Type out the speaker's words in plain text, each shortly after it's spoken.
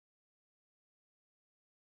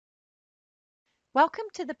Welcome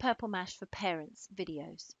to the Purple Mash for Parents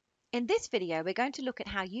videos. In this video, we're going to look at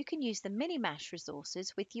how you can use the Mini Mash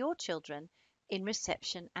resources with your children in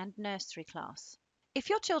reception and nursery class. If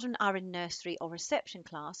your children are in nursery or reception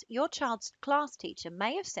class, your child's class teacher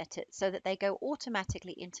may have set it so that they go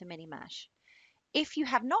automatically into Mini Mash. If you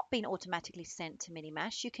have not been automatically sent to Mini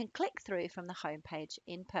Mash, you can click through from the home page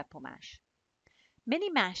in Purple Mash.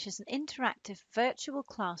 Mini Mash is an interactive virtual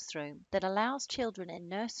classroom that allows children in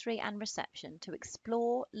nursery and reception to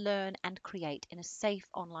explore, learn, and create in a safe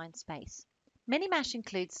online space. Mini Mash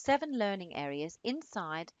includes 7 learning areas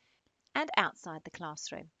inside and outside the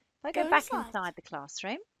classroom. If I go back inside the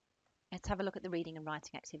classroom, let's have a look at the reading and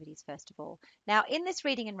writing activities first of all. Now, in this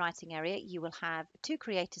reading and writing area, you will have To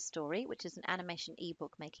Create a Story, which is an animation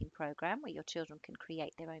ebook making program where your children can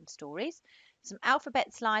create their own stories. Some alphabet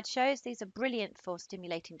slideshows. These are brilliant for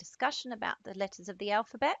stimulating discussion about the letters of the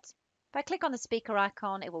alphabet. If I click on the speaker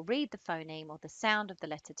icon, it will read the phoneme or the sound of the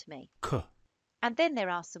letter to me. K. And then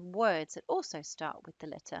there are some words that also start with the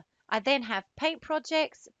letter. I then have paint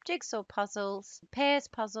projects, jigsaw puzzles, pairs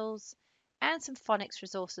puzzles, and some phonics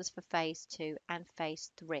resources for phase 2 and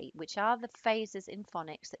phase 3, which are the phases in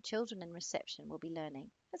phonics that children in reception will be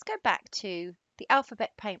learning. Let's go back to the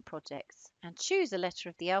alphabet paint projects and choose a letter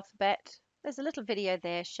of the alphabet. There's a little video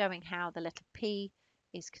there showing how the letter P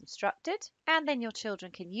is constructed, and then your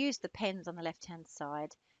children can use the pens on the left-hand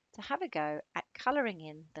side to have a go at colouring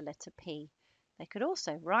in the letter P. They could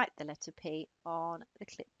also write the letter P on the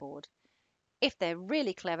clipboard. If they're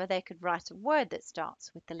really clever, they could write a word that starts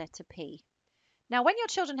with the letter P. Now, when your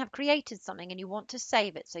children have created something and you want to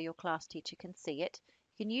save it so your class teacher can see it,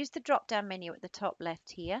 you can use the drop-down menu at the top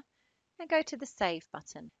left here and go to the Save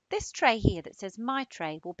button. This tray here that says My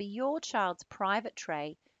Tray will be your child's private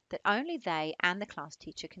tray that only they and the class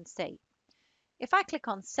teacher can see. If I click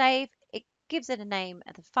on Save, it gives it a name,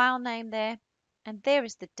 the file name there, and there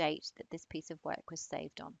is the date that this piece of work was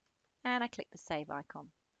saved on. And I click the Save icon.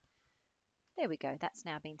 There we go, that's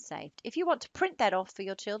now been saved. If you want to print that off for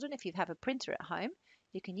your children, if you have a printer at home,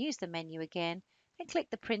 you can use the menu again and click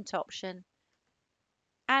the print option,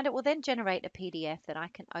 and it will then generate a PDF that I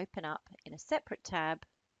can open up in a separate tab,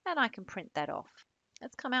 and I can print that off.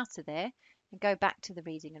 Let's come out of there and go back to the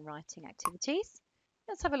reading and writing activities.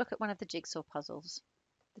 Let's have a look at one of the jigsaw puzzles.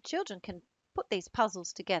 The children can put these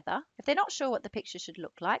puzzles together. If they're not sure what the picture should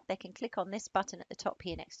look like, they can click on this button at the top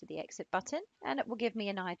here next to the exit button, and it will give me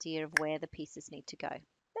an idea of where the pieces need to go.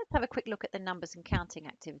 Let's have a quick look at the numbers and counting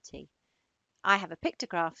activity. I have a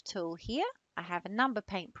pictograph tool here. I have a number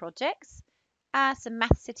paint projects, some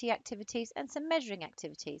Math City activities, and some measuring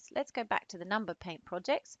activities. Let's go back to the number paint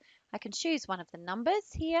projects. I can choose one of the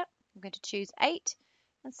numbers here. I'm going to choose 8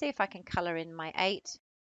 and see if I can colour in my 8.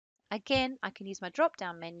 Again, I can use my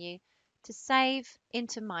drop-down menu to save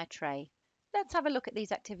into my tray. Let's have a look at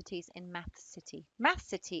these activities in Math City. Math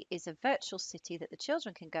City is a virtual city that the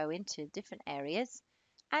children can go into different areas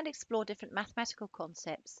and explore different mathematical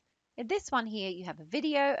concepts. In this one here, you have a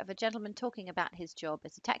video of a gentleman talking about his job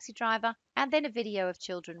as a taxi driver, and then a video of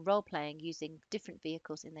children role-playing using different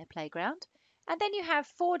vehicles in their playground. And then you have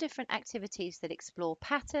 4 different activities that explore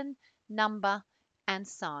pattern, number, and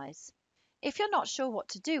size. If you're not sure what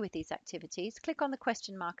to do with these activities, click on the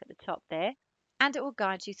question mark at the top there, and it will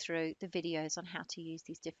guide you through the videos on how to use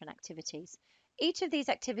these different activities. Each of these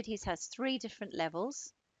activities has 3 different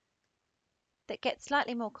levels that get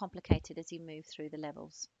slightly more complicated as you move through the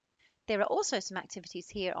levels. There are also some activities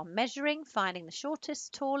here on measuring, finding the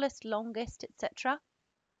shortest, tallest, longest, etc.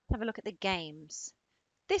 Have a look at the games.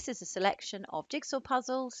 This is a selection of jigsaw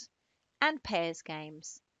puzzles and pairs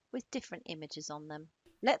games with different images on them.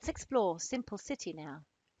 Let's explore Simple City now.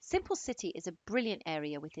 Simple City is a brilliant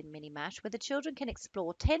area within Mini Mash where the children can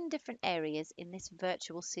explore 10 different areas in this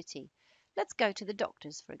virtual city. Let's go to the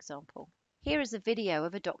doctors, for example. Here is a video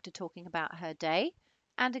of a doctor talking about her day,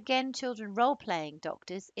 and again children role-playing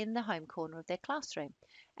doctors in the home corner of their classroom.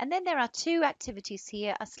 And then there are 2 activities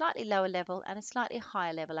here, a slightly lower level and a slightly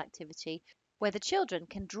higher level activity, where the children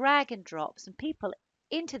can drag and drop some people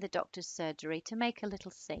into the doctor's surgery to make a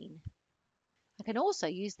little scene. I can also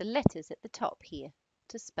use the letters at the top here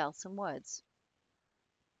to spell some words.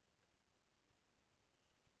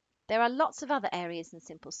 There are lots of other areas in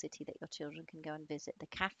Simple City that your children can go and visit. The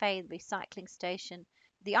cafe, the recycling station.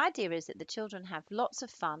 The idea is that the children have lots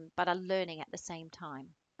of fun but are learning at the same time.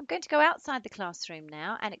 I'm going to go outside the classroom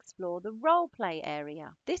now and explore the role play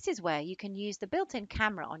area. This is where you can use the built-in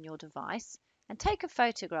camera on your device and take a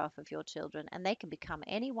photograph of your children, and they can become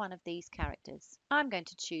any one of these characters. I'm going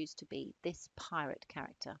to choose to be this pirate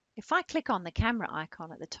character. If I click on the camera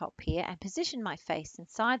icon at the top here and position my face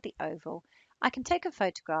inside the oval, I can take a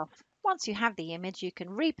photograph Once you have the image, you can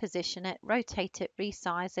reposition it, rotate it,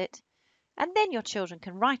 resize it, and then your children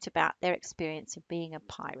can write about their experience of being a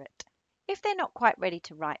pirate. If they're not quite ready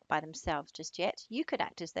to write by themselves just yet, you could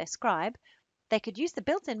act as their scribe. They could use the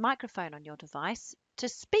built-in microphone on your device to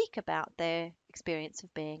speak about their experience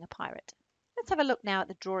of being a pirate. Let's have a look now at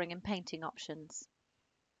the drawing and painting options.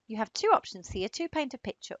 You have two options here, to paint a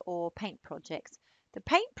picture or paint projects. The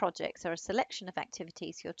paint projects are a selection of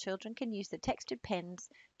activities your children can use the textured pens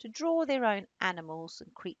to draw their own animals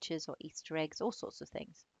and creatures or Easter eggs, all sorts of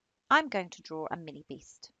things. I'm going to draw a mini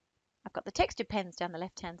beast. I've got the textured pens down the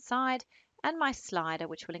left-hand side and my slider,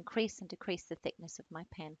 which will increase and decrease the thickness of my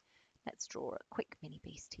pen. Let's draw a quick mini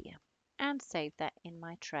beast here and save that in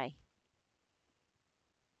my tray.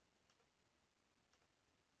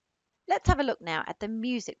 Let's have a look now at the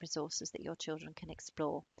music resources that your children can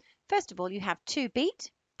explore. First of all, you have 2Beat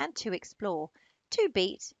and 2Explore.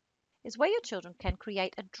 2Beat is where your children can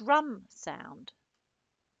create a drum sound.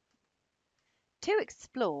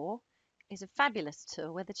 2Explore is a fabulous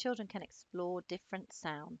tool where the children can explore different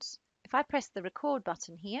sounds. If I press the record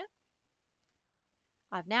button here,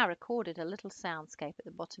 I've now recorded a little soundscape at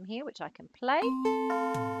the bottom here, which I can play.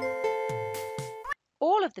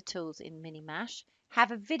 All of the tools in Minimash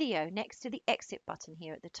have a video next to the exit button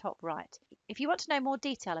here at the top right. If you want to know more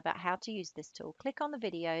detail about how to use this tool, click on the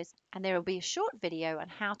videos and there will be a short video on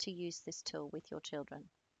how to use this tool with your children.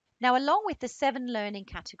 Now, along with the 7 learning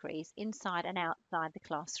categories inside and outside the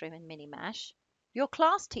classroom in Minimash, your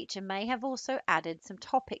class teacher may have also added some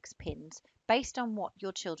topics pins based on what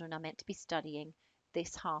your children are meant to be studying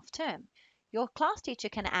this half term. Your class teacher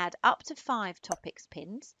can add up to 5 topics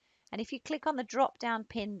pins. And if you click on the drop down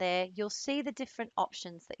pin there, you'll see the different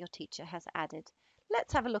options that your teacher has added.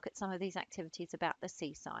 Let's have a look at some of these activities about the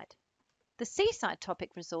seaside. The seaside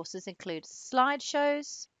topic resources include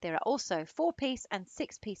slideshows. There are also 4-piece and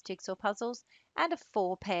 6-piece jigsaw puzzles and a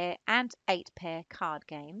 4-pair and 8-pair card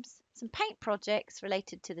games. Some paint projects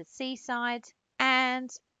related to the seaside and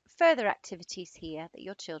further activities here that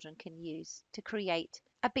your children can use to create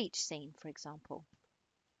a beach scene, for example.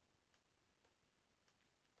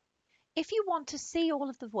 If you want to see all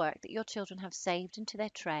of the work that your children have saved into their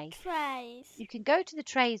trays, you can go to the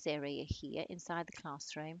trays area here inside the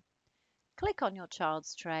classroom, click on your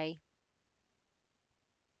child's tray,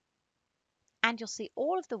 and you'll see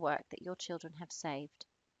all of the work that your children have saved.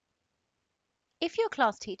 If your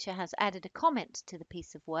class teacher has added a comment to the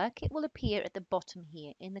piece of work, it will appear at the bottom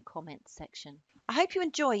here in the comments section. I hope you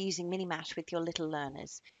enjoy using Minimash with your little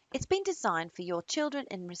learners. It's been designed for your children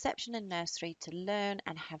in reception and nursery to learn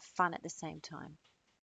and have fun at the same time.